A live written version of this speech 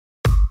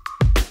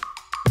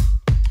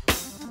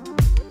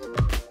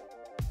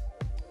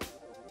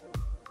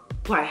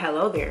Why,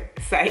 hello there,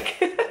 psych.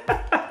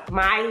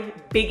 My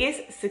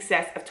biggest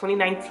success of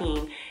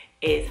 2019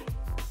 is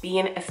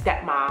being a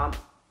stepmom.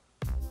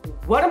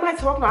 What am I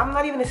talking about? I'm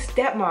not even a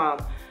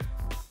stepmom.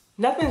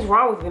 Nothing's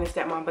wrong with being a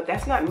stepmom, but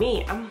that's not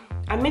me.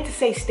 I meant to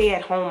say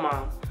stay-at-home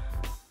mom.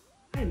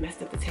 I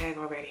messed up the tag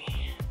already.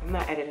 I'm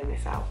not editing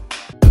this out.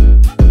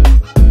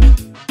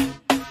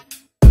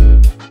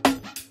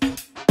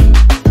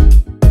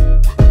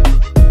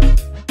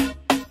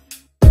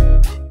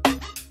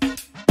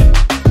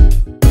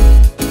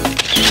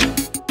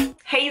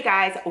 Hey you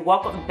guys,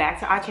 welcome back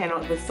to our channel,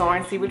 the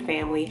Soaring Seaward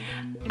family.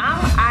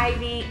 I'm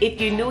Ivy. If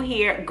you're new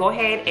here, go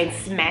ahead and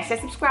smash that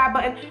subscribe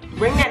button,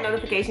 ring that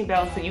notification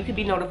bell so you can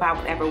be notified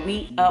whenever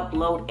we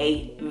upload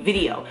a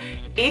video.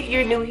 If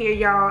you're new here,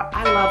 y'all,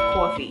 I love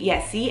coffee.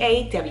 Yes,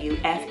 C-A-W-F-E-E-E-E-E-E.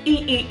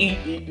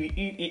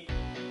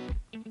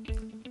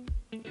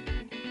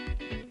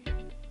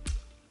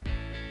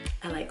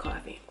 I like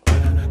coffee.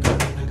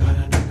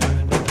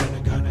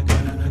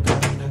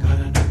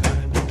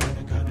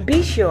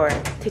 Be sure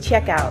to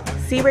check out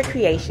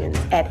SeawardCreations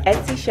at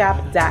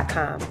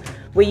etsyshop.com,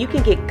 where you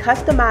can get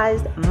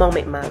customized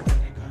moment mugs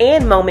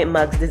and moment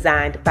mugs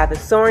designed by the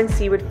Soaring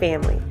Seaward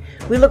family.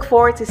 We look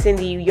forward to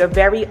sending you your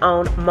very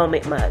own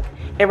moment mug.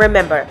 And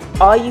remember,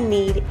 all you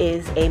need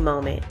is a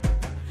moment.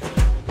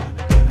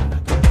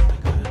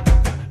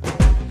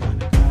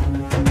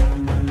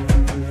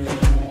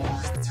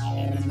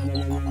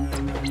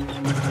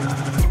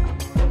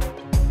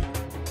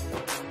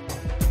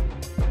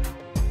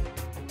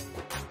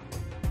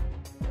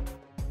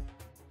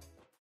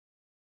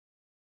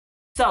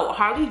 So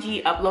Harley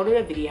G uploaded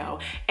a video,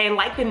 and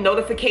like the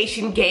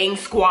notification gang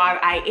squad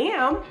I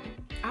am,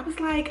 I was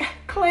like,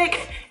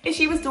 click, and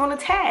she was doing a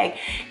tag.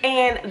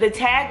 And the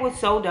tag was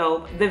so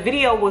dope, the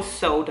video was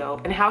so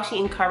dope, and how she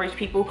encouraged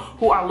people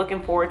who are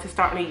looking forward to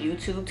starting a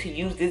YouTube to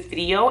use this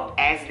video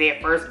as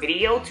their first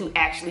video to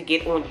actually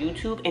get on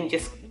YouTube and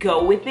just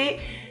go with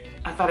it.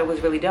 I thought it was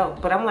really dope.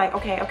 But I'm like,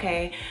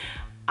 okay,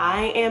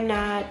 I am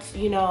not,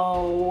 you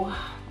know,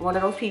 one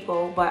of those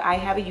people, but I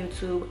have a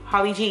YouTube.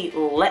 Harley G,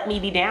 let me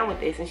be down with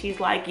this. And she's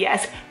like,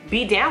 yes,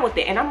 be down with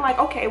it. And I'm like,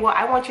 okay, well,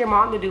 I want your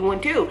mom to do one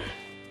too.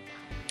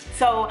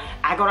 So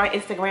I go to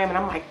Instagram and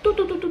I'm like, boop,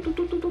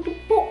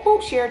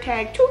 boop, share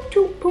tag, toot,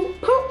 toot, poop,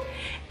 poop.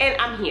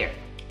 And I'm here.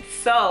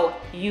 So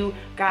you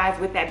guys,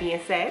 with that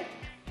being said,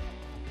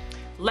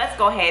 let's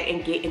go ahead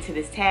and get into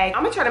this tag.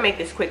 I'm gonna try to make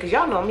this quick because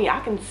y'all know me, I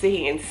can sit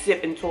here and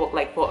sip and talk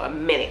like for a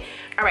minute.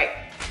 All right,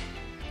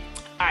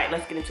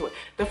 let's get into it.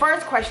 The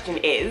first question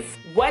is,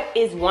 what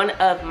is one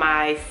of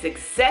my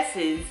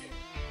successes?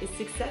 Is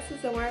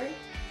successes a word?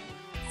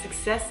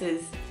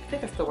 Successes, I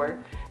think that's the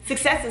word.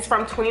 Successes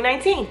from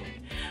 2019.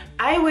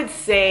 I would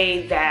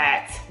say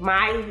that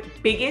my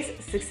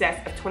biggest success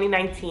of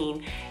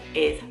 2019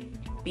 is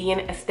being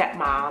a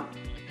stepmom.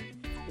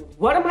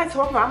 What am I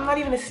talking about? I'm not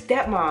even a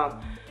stepmom.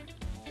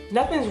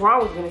 Nothing's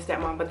wrong with being a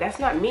stepmom, but that's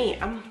not me.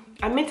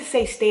 I meant to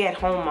say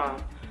stay-at-home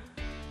mom.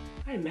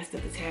 I messed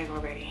up the tag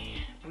already.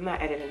 I'm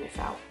not editing this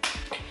out.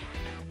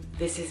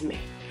 This is me.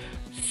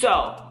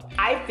 So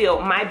I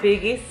feel my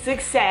biggest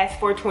success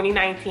for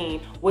 2019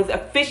 was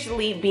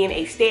officially being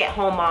a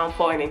stay-at-home mom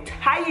for an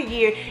entire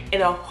year in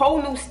a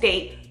whole new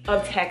state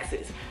of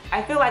Texas.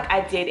 I feel like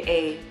I did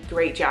a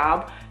great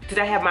job. Did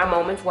I have my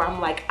moments where I'm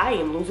like, I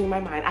am losing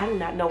my mind. I do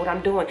not know what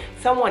I'm doing.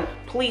 Someone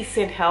please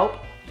send help.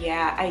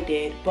 Yeah, I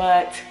did,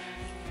 but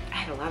I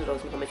had a lot of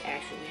those moments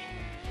actually.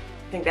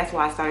 I think that's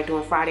why I started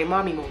doing Friday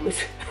mommy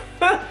moments.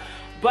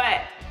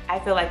 But I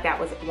feel like that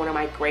was one of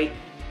my great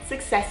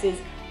successes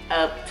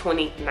of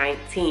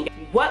 2019.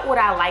 What would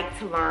I like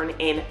to learn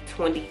in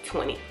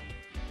 2020?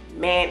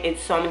 Man,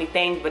 it's so many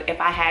things, but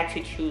if I had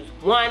to choose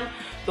one,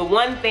 the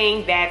one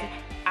thing that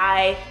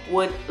I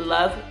would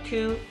love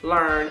to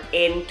learn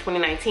in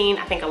 2019,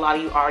 I think a lot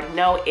of you already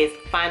know, is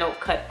Final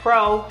Cut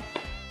Pro,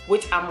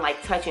 which I'm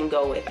like touch and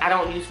go with. I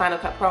don't use Final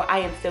Cut Pro. I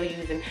am still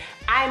using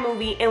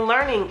iMovie and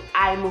learning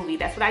iMovie.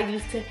 That's what I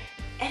use to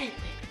edit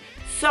with.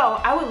 So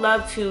I would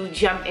love to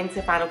jump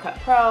into Final Cut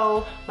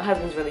Pro. My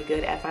husband's really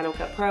good at Final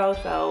Cut Pro,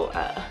 so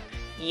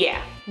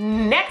yeah.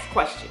 Next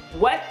question,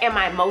 what am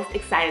I most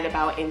excited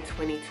about in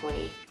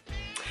 2020?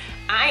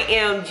 I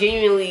am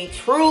genuinely,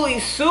 truly,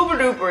 super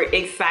duper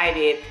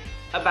excited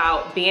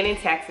about being in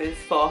Texas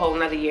for a whole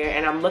nother year,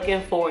 and I'm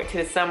looking forward to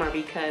the summer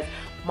because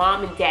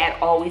mom and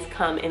dad always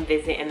come and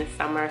visit in the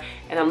summer,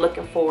 and I'm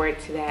looking forward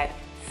to that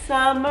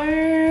summer.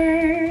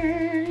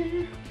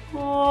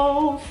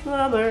 Oh,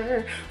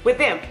 summer with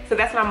them. So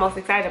that's what I'm most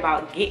excited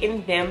about,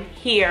 getting them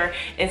here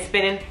and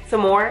spending some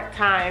more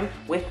time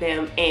with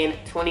them in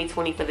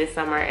 2020 for this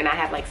summer. And I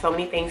have like so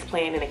many things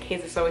planned, and the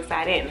kids are so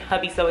excited, and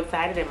hubby's so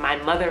excited, and my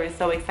mother is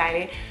so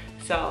excited.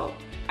 So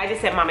I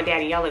just said mom and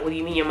daddy, y'all like, what do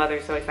you mean your mother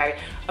is so excited?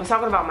 I'm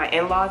talking about my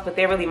in-laws, but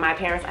they're really my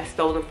parents. I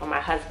stole them from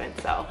my husband.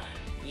 So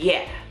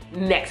yeah,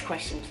 next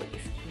question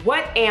please.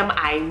 What am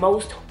I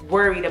most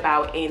worried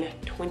about in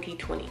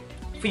 2020?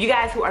 For you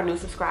guys who are new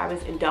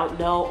subscribers and don't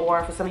know,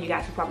 or for some of you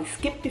guys who probably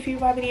skipped a few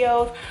of my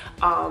videos,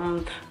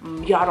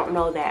 y'all don't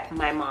know that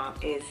my mom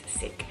is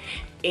sick.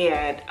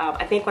 And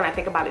I think when I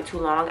think about it too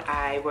long,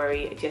 I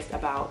worry just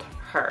about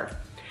her.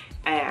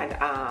 And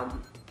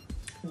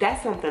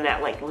that's something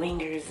that like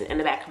lingers in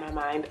the back of my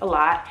mind a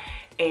lot.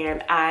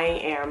 And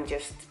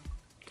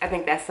I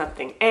think that's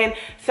something. And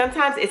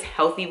sometimes it's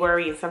healthy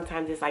worry and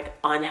sometimes it's like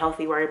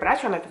unhealthy worry, but I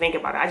try not to think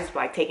about it. I just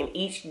like taking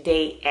each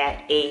day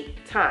at a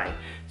time.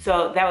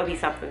 So that would be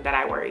something that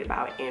I worried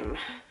about in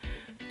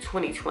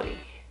 2020.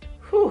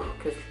 Whew,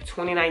 because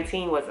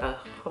 2019 was a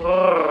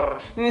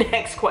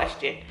next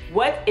question.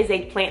 What is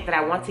a plant that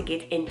I want to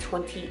get in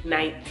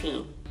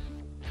 2019?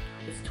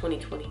 It's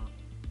 2020.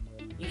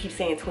 You keep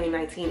saying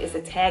 2019. It's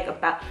a tag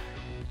about,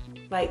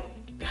 like,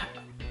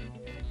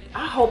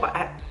 I hope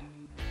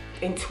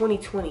in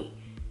 2020.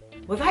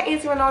 Was I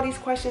answering all these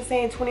questions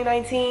saying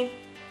 2019?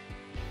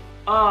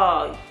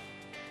 Was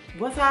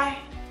I?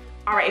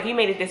 All right, if you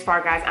made it this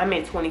far, guys, I'm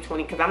in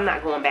 2020 because I'm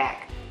not going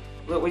back.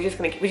 We're just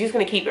gonna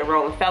keep it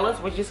rolling, fellas.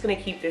 We're just gonna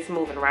keep this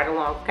moving right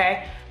along,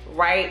 okay?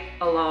 Right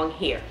along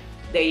here.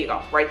 There you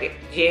go, right there.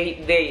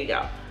 There you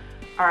go.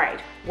 All right,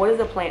 what is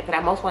the plant that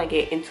I most want to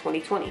get in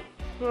 2020?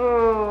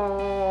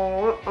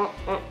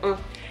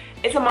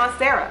 It's a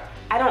monstera.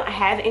 I don't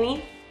have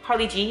any.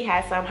 Harley G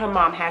has some, her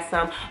mom has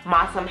some,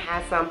 Mossum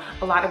has some,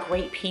 a lot of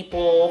great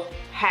people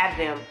have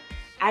them.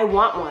 I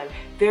want one.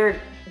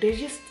 They're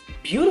just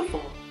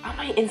beautiful. I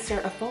might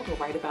insert a photo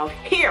right about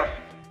here.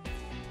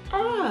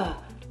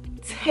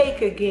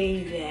 Take a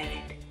gaze at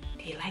it.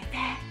 Do you like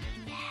that?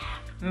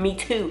 Yeah, me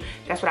too.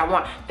 That's what I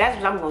want. That's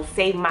what I'm gonna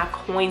save my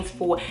coins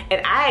for.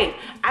 And I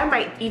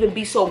might even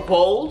be so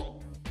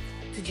bold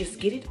to just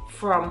get it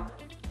from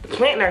the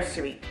plant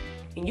nursery.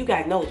 And you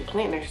guys know the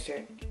plant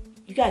nursery.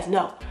 You guys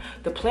know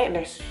the plant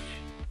nursery.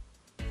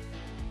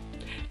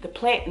 The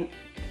plant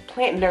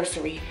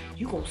nursery.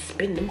 You gonna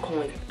spend them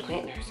coins at the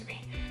plant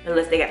nursery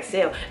unless they got a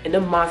sale. And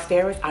them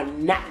monsteras are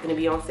not gonna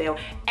be on sale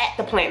at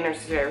the plant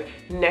nursery.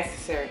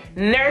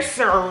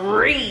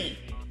 Nursery.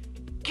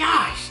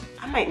 Gosh,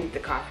 I might need the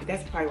coffee.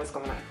 That's probably what's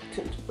going on.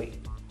 Wait.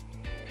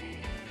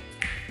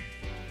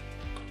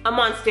 A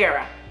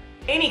monstera,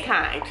 any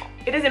kind.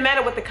 It doesn't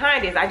matter what the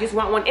kind is. I just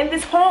want one in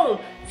this home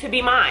to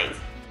be mine.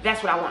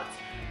 That's what I want.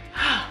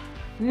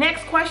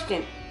 Next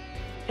question,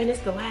 and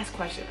it's the last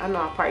question. I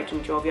know I probably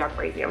drove y'all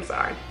crazy. I'm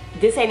sorry.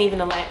 This ain't even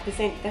the last.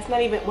 That's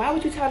not even. Why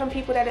would you tell them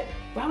people that?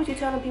 Why would you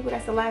tell them people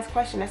that's the last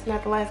question? That's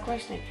not the last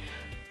question.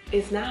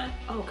 It's not.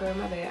 Oh, girl,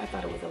 my bad. I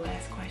thought it was the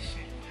last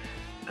question.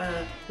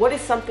 What is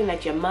something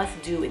that you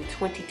must do in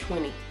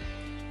 2020?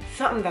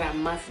 Something that I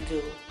must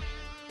do.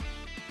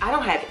 I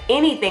don't have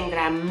anything that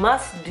I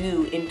must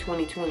do in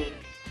 2020.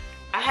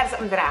 I have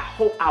something that I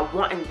hope I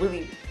want and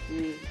really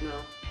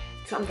no.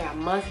 Something that I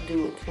must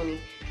do in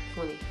 2020.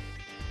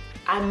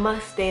 I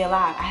must stay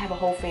alive. I have a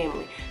whole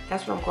family.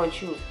 That's what I'm going to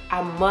choose.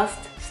 I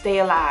must stay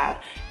alive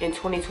in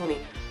 2020.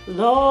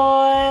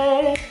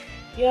 Lord,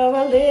 you're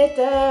a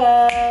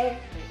lifter.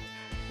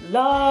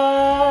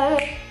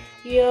 Lord,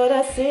 you're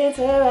the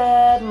center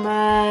of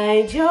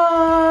my joy.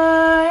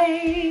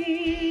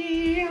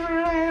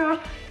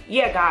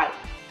 Yeah, God,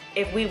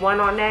 if we won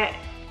on that,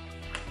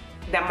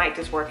 that might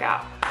just work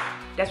out.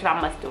 That's what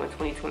I must do in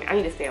 2020. I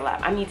need to stay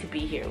alive. I need to be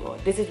here, Lord.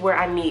 This is where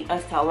I need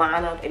us to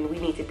line up, and we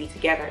need to be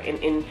together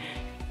in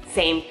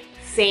same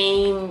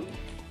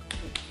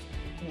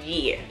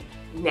year.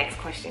 Next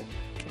question.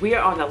 We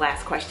are on the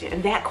last question,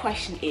 and that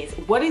question is,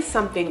 what is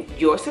something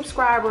your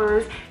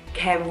subscribers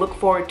can look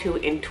forward to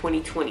in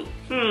 2020?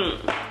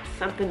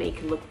 Something they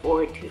can look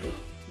forward to.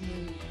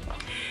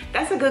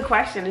 That's a good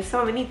question. There's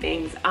so many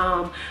things.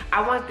 I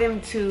want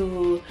them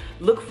to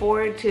look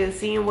forward to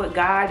seeing what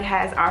God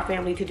has our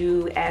family to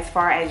do as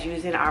far as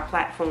using our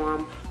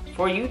platform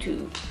for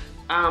YouTube.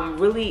 I'm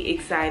really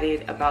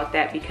excited about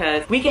that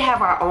because we can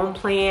have our own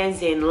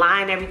plans and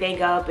line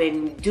everything up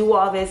and do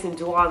all this and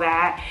do all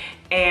that.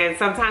 And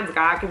sometimes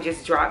God can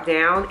just drop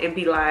down and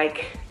be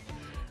like,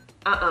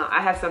 I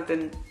have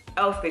something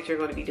else that you're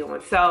going to be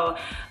doing. So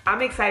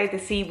I'm excited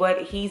to see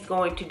what he's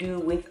going to do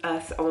with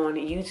us on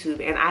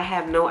YouTube, and I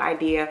have no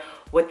idea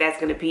what that's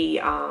going to be.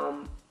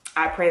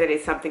 I pray that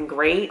it's something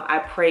great. I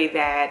pray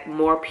that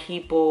more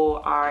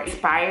people are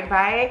inspired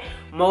by it,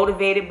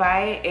 motivated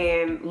by it,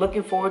 and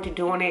looking forward to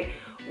doing it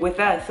with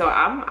us. So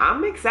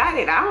I'm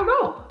excited. I don't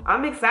know.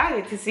 I'm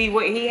excited to see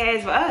what he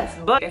has for us,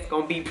 but it's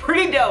gonna be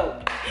pretty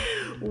dope.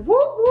 Whoop,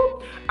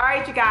 whoop. All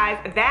right, you guys,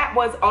 that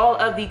was all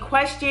of the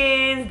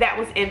questions that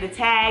was in the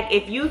tag.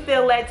 If you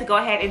feel led to go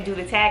ahead and do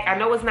the tag, I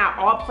know it's not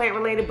all plant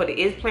related, but it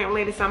is plant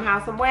related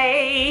somehow, some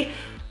way.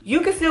 You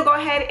can still go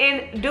ahead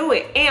and do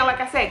it. And like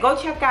I said, go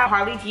check out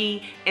Harley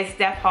G and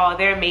Steph Hall.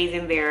 They're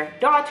amazing. They're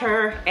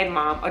daughter and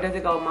mom. Or does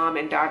it go mom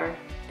and daughter?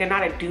 They're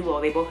not a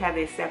duo. They both have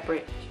their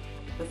separate,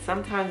 but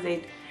sometimes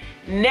they,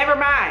 never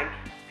mind.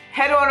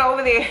 Head on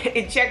over there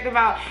and check them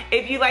out.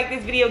 If you like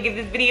this video, give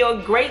this video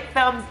a great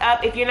thumbs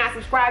up. If you're not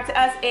subscribed to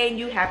us and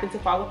you happen to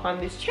follow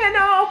upon this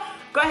channel,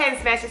 go ahead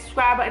and smash the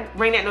subscribe button,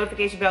 ring that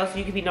notification bell so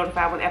you can be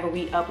notified whenever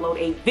we upload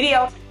a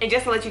video. And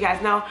just to let you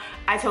guys know,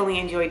 I totally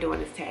enjoy doing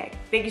this tag.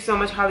 Thank you so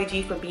much, Harley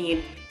G, for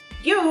being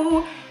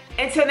you.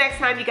 Until next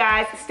time, you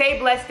guys, stay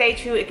blessed, stay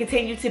true, and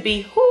continue to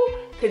be who?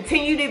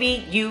 Continue to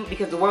be you,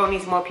 because the world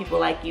needs more people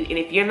like you. And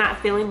if you're not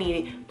feeling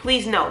needed,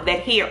 please know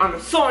that here on the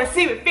Soaring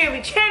Seaward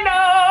Family channel.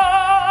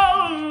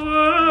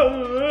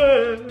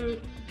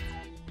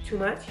 Too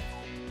much?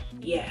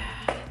 Yeah,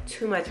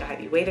 too much,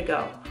 Ivy. Way to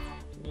go.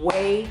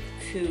 Way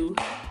to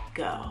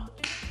go.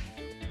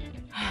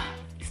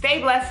 Stay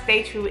blessed,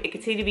 stay true, and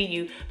continue to be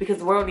you, because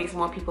the world needs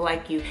more people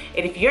like you.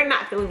 And if you're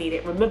not feeling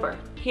needed, remember,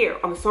 here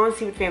on the Soaring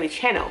Seaward Family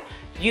channel,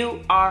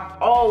 you are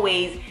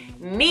always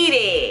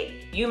needed.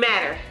 You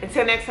matter.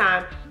 Until next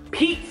time,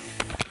 peace.